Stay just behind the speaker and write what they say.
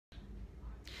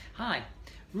Hi.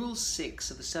 Rule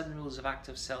 6 of the 7 rules of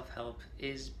active self-help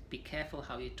is be careful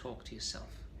how you talk to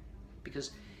yourself. Because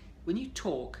when you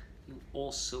talk, you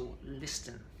also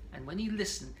listen. And when you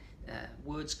listen,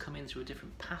 words come in through a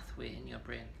different pathway in your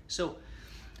brain. So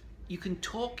you can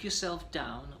talk yourself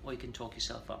down or you can talk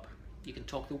yourself up. You can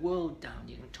talk the world down,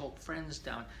 you can talk friends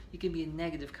down, you can be a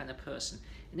negative kind of person.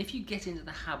 And if you get into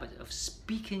the habit of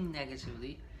speaking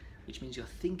negatively, which means you're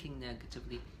thinking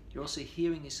negatively, you're also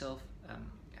hearing yourself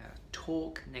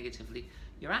talk negatively,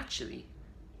 you're actually,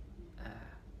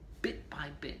 bit by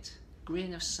bit,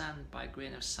 grain of sand by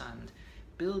grain of sand,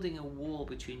 building a wall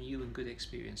between you and good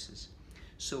experiences.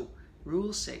 So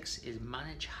rule 6 is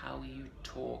manage how you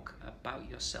talk about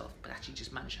yourself, but actually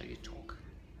just manage how you talk.